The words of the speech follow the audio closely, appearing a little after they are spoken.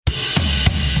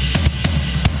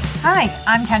Hi,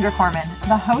 I'm Kendra Corman,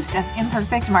 the host of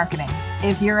Imperfect Marketing.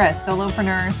 If you're a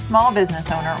solopreneur, small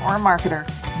business owner, or marketer,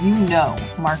 you know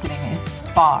marketing is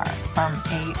far from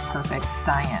a perfect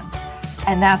science.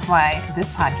 And that's why this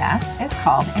podcast is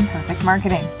called Imperfect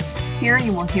Marketing. Here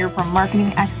you will hear from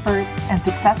marketing experts and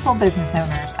successful business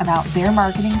owners about their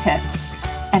marketing tips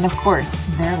and, of course,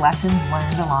 their lessons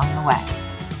learned along the way.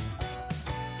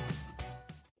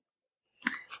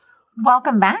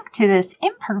 Welcome back to this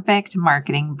Imperfect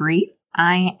Marketing Brief.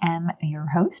 I am your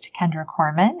host, Kendra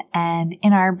Corman, and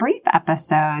in our brief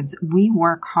episodes, we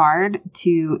work hard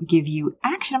to give you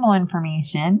actionable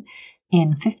information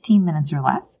in 15 minutes or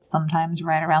less. Sometimes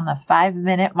right around the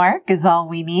 5-minute mark is all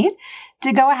we need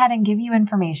to go ahead and give you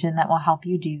information that will help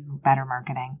you do better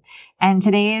marketing. And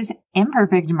today's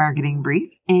Imperfect Marketing Brief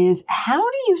is how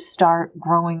do you start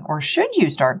growing, or should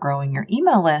you start growing your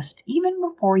email list even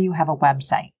before you have a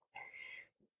website?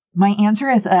 My answer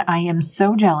is that I am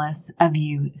so jealous of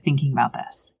you thinking about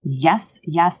this. Yes,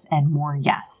 yes, and more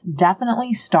yes.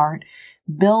 Definitely start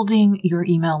building your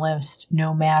email list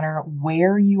no matter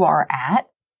where you are at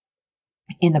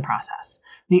in the process.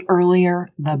 The earlier,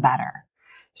 the better.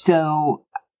 So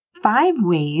 5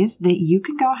 ways that you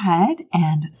can go ahead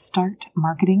and start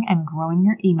marketing and growing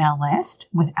your email list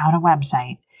without a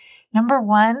website. Number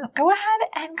 1, go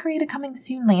ahead and create a coming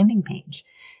soon landing page.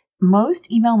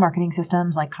 Most email marketing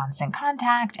systems like Constant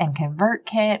Contact and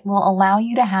ConvertKit will allow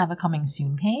you to have a coming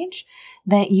soon page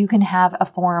that you can have a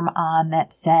form on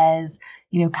that says,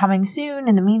 coming soon.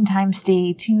 In the meantime,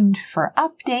 stay tuned for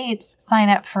updates, sign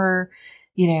up for,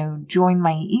 join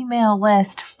my email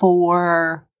list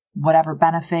for whatever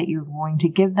benefit you're going to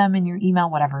give them in your email,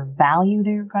 whatever value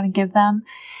they're going to give them.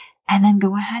 And then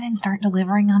go ahead and start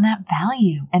delivering on that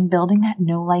value and building that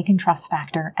know, like, and trust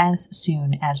factor as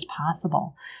soon as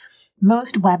possible.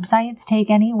 Most websites take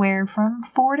anywhere from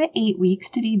 4 to 8 weeks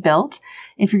to be built.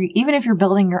 Even if you're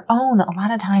building your own, a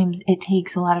lot of times it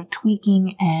takes a lot of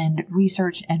tweaking and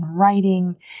research and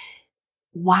writing.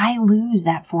 Why lose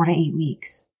that 4 to 8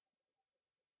 weeks?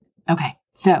 Okay,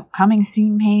 so coming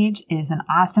soon page is an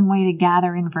awesome way to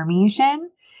gather information.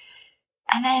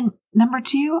 And then number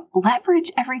 2,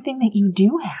 leverage everything that you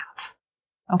do have.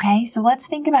 Okay, so let's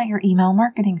think about your email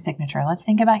marketing signature. Let's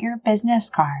think about your business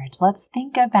cards. Let's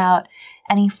think about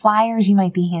any flyers you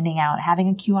might be handing out, having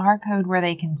a QR code where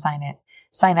they can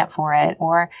sign up for it,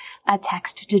 or a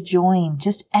text to join,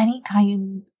 just any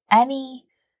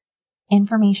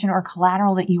information or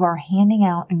collateral that you are handing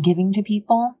out and giving to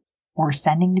people or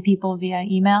sending to people via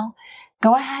email.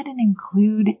 Go ahead and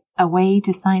include a way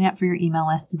to sign up for your email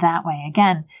list that way.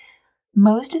 Again,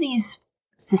 most of these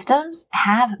systems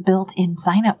have built-in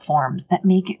sign-up forms that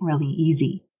make it really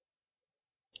easy.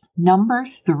 Number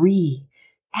 3,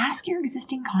 ask your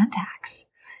existing contacts.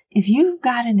 If you've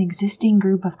got an existing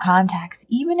group of contacts,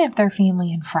 even if they're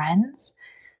family and friends,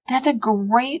 that's a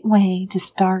great way to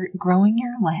start growing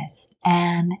your list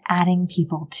and adding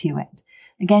people to it.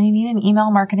 Again, you need an email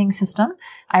marketing system.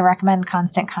 I recommend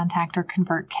Constant Contact or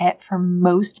ConvertKit for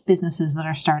most businesses that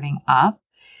are starting up.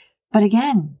 But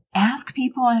again, ask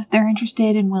people if they're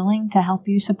interested and willing to help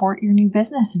you support your new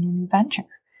business and your new venture.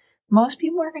 Most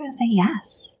people are going to say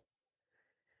yes.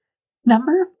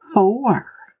 Number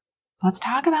 4, let's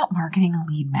talk about marketing a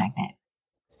lead magnet.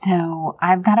 So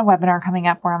I've got a webinar coming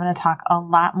up where I'm going to talk a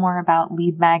lot more about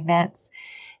lead magnets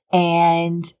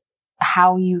and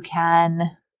how you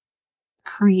can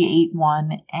create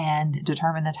one and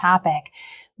determine the topic.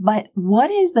 But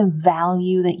what is the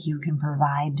value that you can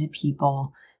provide to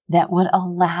people that would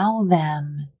allow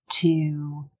them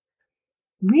to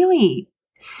really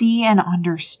see and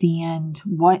understand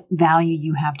what value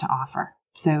you have to offer?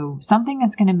 So something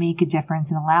that's going to make a difference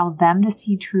and allow them to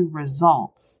see true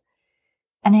results.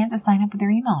 And they have to sign up with their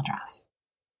email address.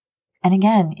 And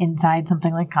again, inside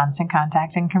something like Constant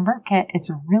Contact and ConvertKit,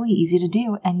 it's really easy to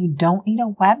do, and you don't need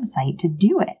a website to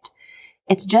do it.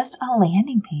 It's just a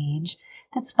landing page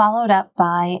that's followed up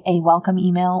by a welcome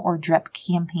email or drip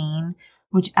campaign,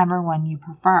 whichever one you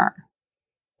prefer.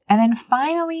 And then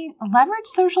finally, leverage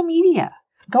social media.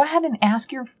 Go ahead and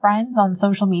ask your friends on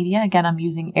social media. Again, I'm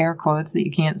using air quotes that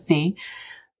you can't see,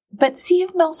 but see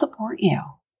if they'll support you.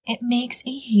 It makes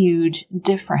a huge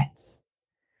difference.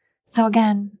 So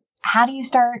again, how do you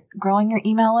start growing your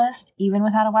email list even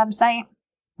without a website?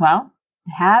 Well,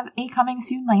 have a coming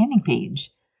soon landing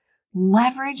page.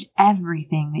 Leverage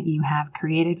everything that you have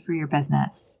created for your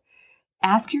business.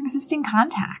 Ask your existing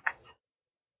contacts.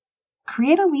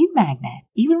 Create a lead magnet.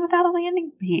 Even without a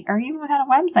landing page or even without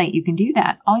a website, you can do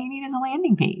that. All you need is a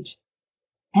landing page.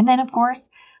 And then, of course,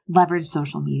 leverage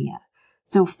social media.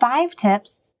 So 5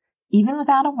 tips even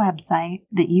without a website,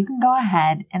 that you can go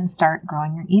ahead and start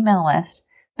growing your email list,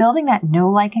 building that know,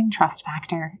 like, and trust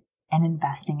factor, and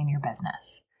investing in your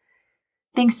business.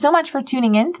 Thanks so much for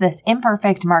tuning in to this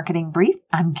Imperfect Marketing Brief.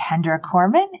 I'm Kendra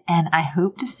Corman, and I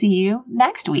hope to see you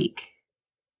next week.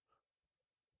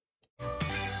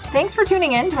 Thanks for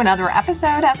tuning in to another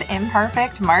episode of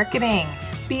Imperfect Marketing.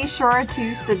 Be sure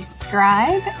to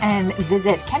subscribe and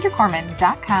visit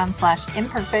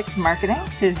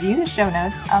kendracorman.com/imperfectmarketing to view the show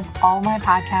notes of all my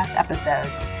podcast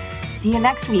episodes. See you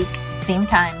next week, same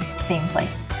time, same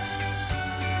place.